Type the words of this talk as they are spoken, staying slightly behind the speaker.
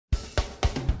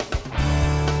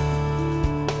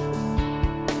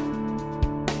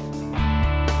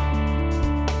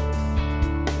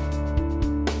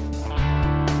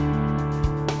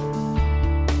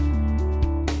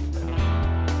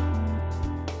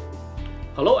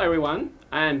Hello everyone,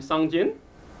 I'm Sangjin.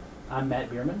 I'm Matt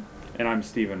Bierman. And I'm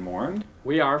Stephen Morin.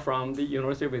 We are from the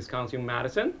University of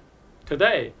Wisconsin-Madison.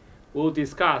 Today, we'll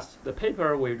discuss the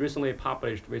paper we recently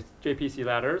published with JPC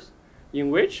Letters, in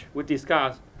which we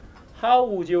discuss how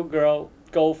would you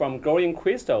go from growing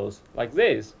crystals like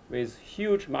this with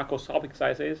huge macroscopic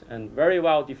sizes and very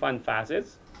well-defined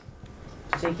facets,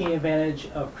 to taking advantage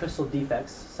of crystal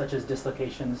defects, such as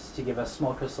dislocations, to give us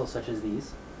small crystals such as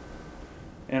these.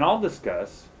 And I'll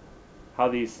discuss how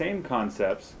these same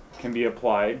concepts can be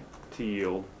applied to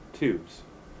yield tubes.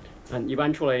 and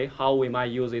eventually how we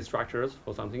might use these structures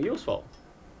for something useful.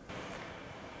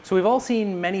 So we've all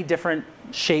seen many different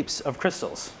shapes of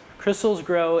crystals. Crystals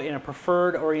grow in a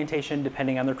preferred orientation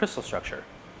depending on their crystal structure.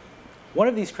 One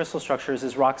of these crystal structures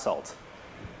is rock salt.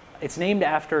 It's named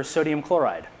after sodium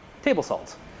chloride, table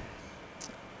salt.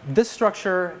 This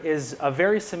structure is a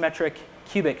very symmetric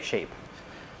cubic shape.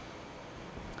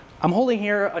 I'm holding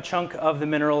here a chunk of the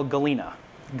mineral galena.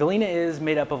 Galena is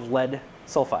made up of lead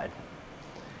sulfide.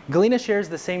 Galena shares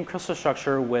the same crystal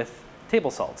structure with table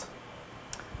salt.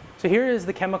 So here is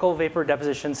the chemical vapor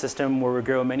deposition system where we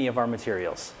grow many of our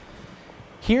materials.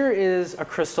 Here is a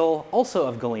crystal also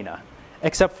of galena,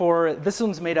 except for this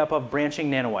one's made up of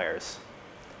branching nanowires.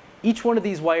 Each one of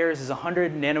these wires is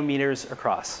 100 nanometers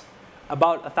across,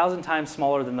 about 1,000 times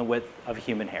smaller than the width of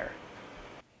human hair.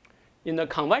 In the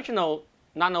conventional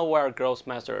nanowire growth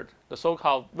method, the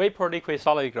so-called vapor liquid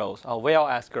solid growth, or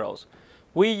VLS growth,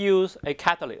 we use a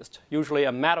catalyst, usually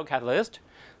a metal catalyst,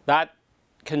 that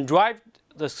can drive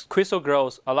the crystal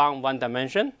growth along one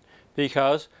dimension,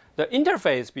 because the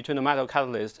interface between the metal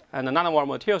catalyst and the nanowire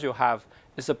materials you have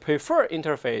is a preferred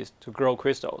interface to grow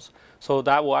crystals. So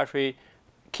that will actually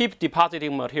keep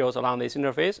depositing materials along this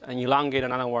interface and elongate the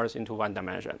nanowires into one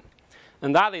dimension.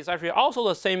 And that is actually also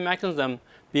the same mechanism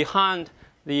behind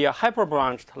the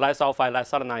hyperbranched lead sulfide, lead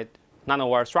selenide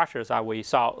nanowire structures that we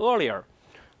saw earlier,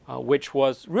 which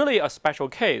was really a special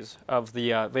case of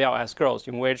the VLS growth,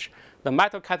 in which the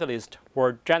metal catalysts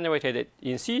were generated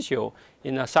in situ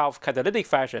in a self-catalytic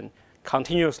fashion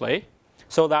continuously,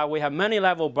 so that we have many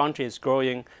level branches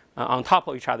growing on top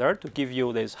of each other to give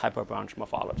you this hyperbranch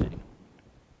morphology.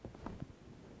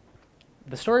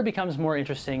 The story becomes more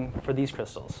interesting for these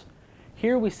crystals.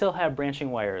 Here we still have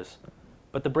branching wires,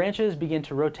 but the branches begin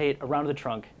to rotate around the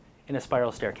trunk in a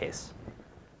spiral staircase.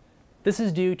 This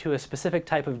is due to a specific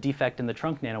type of defect in the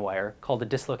trunk nanowire called a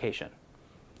dislocation.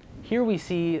 Here we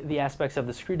see the aspects of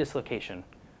the screw dislocation,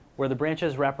 where the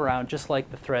branches wrap around just like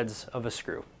the threads of a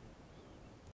screw.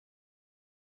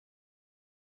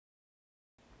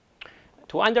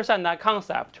 To understand that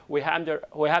concept, we have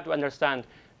to understand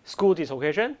screw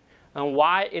dislocation and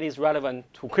why it is relevant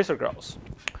to crystal growth.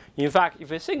 In fact, if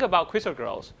we think about crystal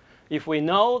growth, if we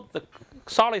know the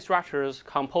solid structures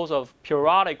composed of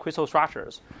periodic crystal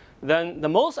structures, then the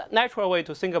most natural way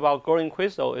to think about growing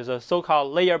crystal is a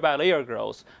so-called layer-by-layer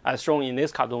growth, as shown in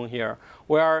this cartoon here,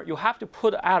 where you have to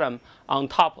put an atom on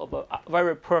top of a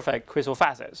very perfect crystal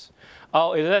facets.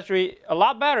 It's actually a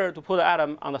lot better to put an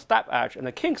atom on the step edge and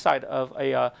the kink side of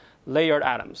a layered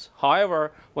atoms.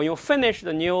 However, when you finish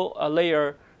the new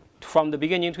layer from the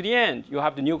beginning to the end, you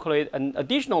have to nucleate an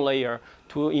additional layer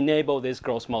to enable this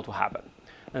growth mode to happen.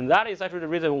 And that is actually the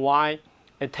reason why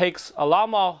it takes a lot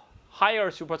more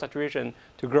higher supersaturation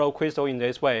to grow crystal in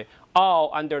this way, or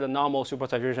under the normal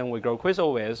supersaturation we grow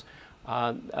crystal with,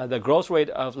 the growth rate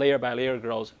of layer-by-layer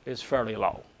growth is fairly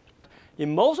low.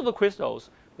 In most of the crystals,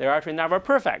 they're actually never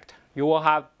perfect. You will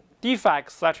have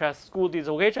defects such as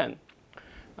Screw-Dislocation.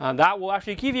 That will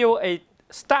actually give you a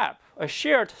step, a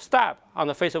shared step on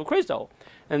the face of crystal.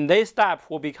 And this step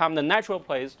will become the natural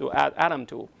place to add atom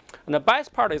to. And the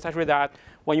best part is actually that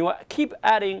when you keep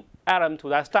adding atom to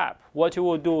that step, what you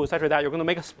will do is actually that you're going to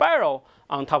make a spiral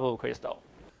on top of a crystal.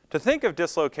 To think of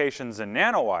dislocations in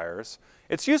nanowires,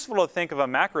 it's useful to think of a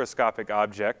macroscopic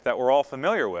object that we're all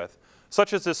familiar with,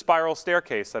 such as this spiral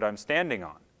staircase that I'm standing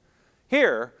on.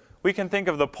 Here, we can think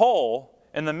of the pole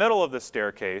in the middle of the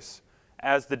staircase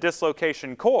as the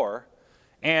dislocation core,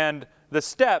 and the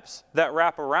steps that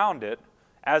wrap around it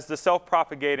as the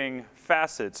self-propagating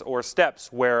facets or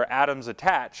steps where atoms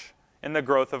attach in the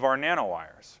growth of our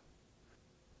nanowires.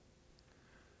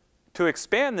 To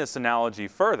expand this analogy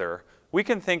further, we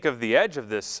can think of the edge of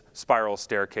this spiral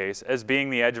staircase as being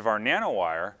the edge of our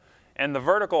nanowire, and the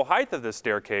vertical height of the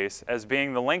staircase as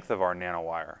being the length of our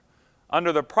nanowire.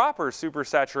 Under the proper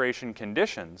supersaturation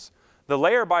conditions, the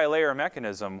layer-by-layer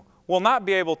mechanism will not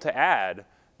be able to add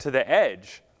to the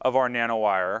edge of our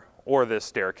nanowire or this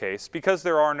staircase because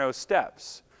there are no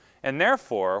steps. And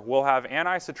therefore, we'll have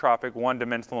anisotropic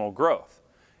one-dimensional growth.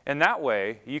 In that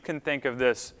way, you can think of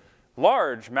this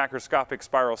large macroscopic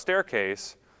spiral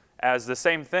staircase as the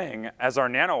same thing as our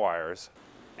nanowires.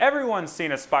 Everyone's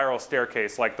seen a spiral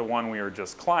staircase like the one we were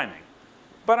just climbing.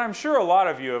 But I'm sure a lot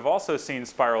of you have also seen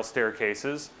spiral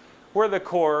staircases where the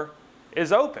core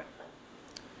is open.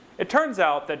 It turns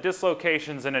out that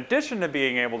dislocations, in addition to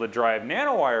being able to drive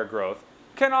nanowire growth,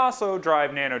 can also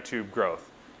drive nanotube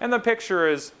growth. And the picture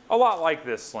is a lot like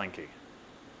this slinky.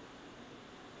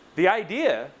 The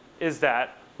idea is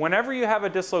that whenever you have a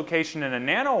dislocation in a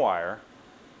nanowire,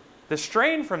 the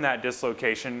strain from that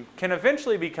dislocation can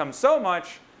eventually become so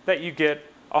much that you get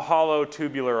a hollow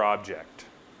tubular object.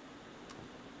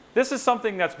 This is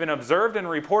something that's been observed and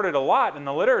reported a lot in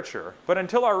the literature, but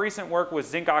until our recent work with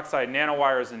zinc oxide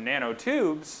nanowires and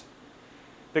nanotubes,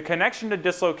 the connection to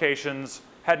dislocations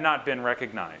had not been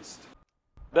recognized.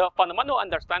 The fundamental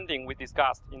understanding we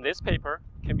discussed in this paper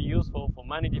can be useful for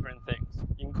many different things,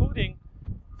 including,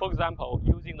 for example,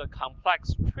 using the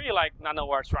complex tree-like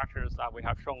nanowire structures that we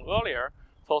have shown earlier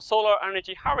for solar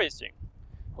energy harvesting.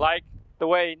 Like the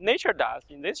way nature does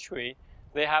in this tree,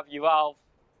 they have evolved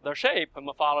the shape and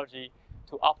morphology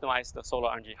to optimize the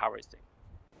solar energy harvesting.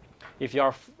 If you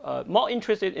are more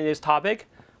interested in this topic,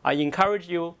 I encourage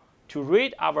you to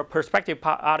read our perspective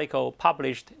article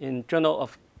published in Journal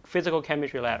of Physical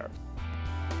Chemistry later.